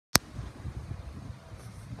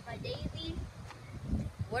daily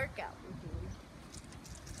workout routine.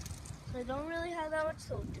 So I don't really have that much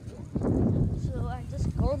to do. So I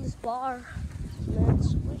just go in this bar and then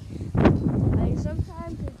swing. I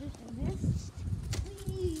sometimes I just do this.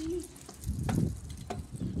 Whee!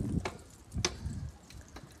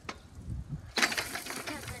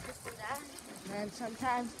 Sometimes I just do that. And then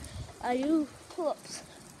sometimes I do pull-ups.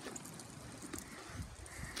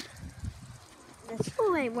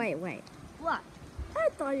 Oh, wait. What? I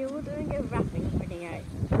thought you were doing a rapping video.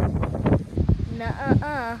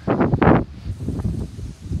 Nuh-uh.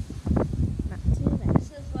 Not too bad.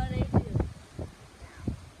 This is what I do.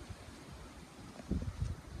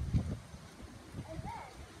 And then,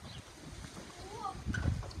 whoa.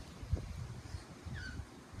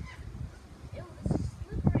 Ew, this is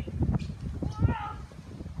slippery. Whoa.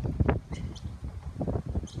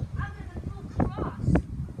 I'm gonna go cross.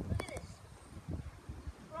 Look at this.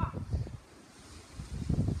 Cross.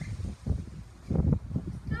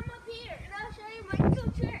 Come up here and I'll show you my cool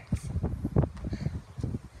tricks.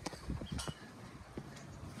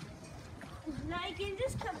 Now you can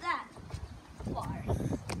just come that far.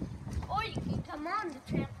 Or you can come on the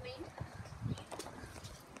trampoline.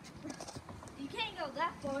 You can't go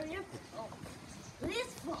that far. You have to go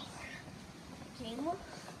this far. Camel.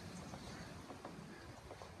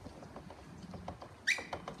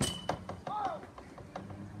 Oh.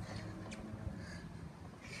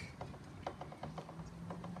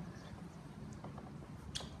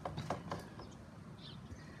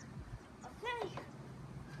 Okay.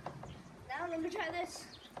 Now let me try this.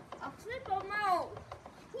 I'll flip on my own.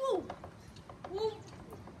 Woo! Woo!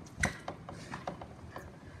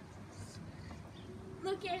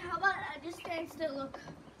 Look at how about I just stand still, look.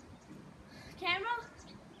 Camera,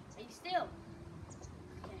 are you still?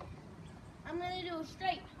 Okay. I'm gonna do it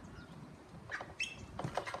straight.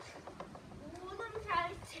 Ooh, let me try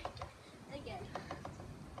it again.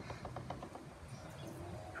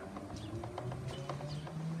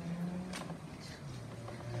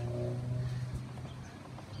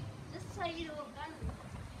 This is how you do a gun.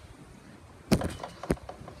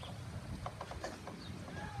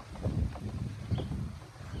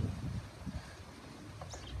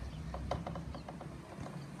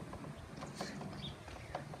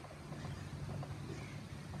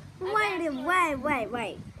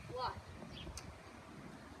 Wait. What?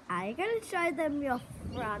 Are you gonna show them your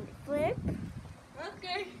front flip?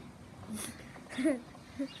 Okay.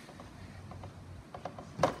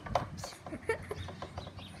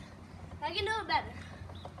 I can do it better.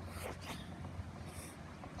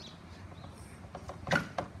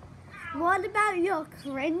 What about your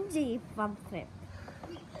cringy front flip?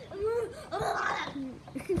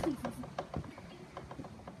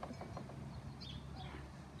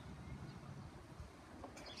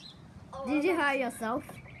 Did you hurt yourself?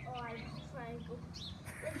 Oh, I triangle.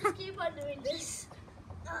 Let's just keep on doing this.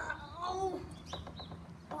 Oh.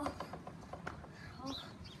 Oh. Oh.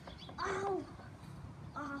 Ow.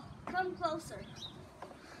 Oh. Come closer.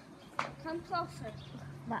 Come closer.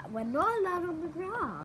 But we're not allowed on the ground.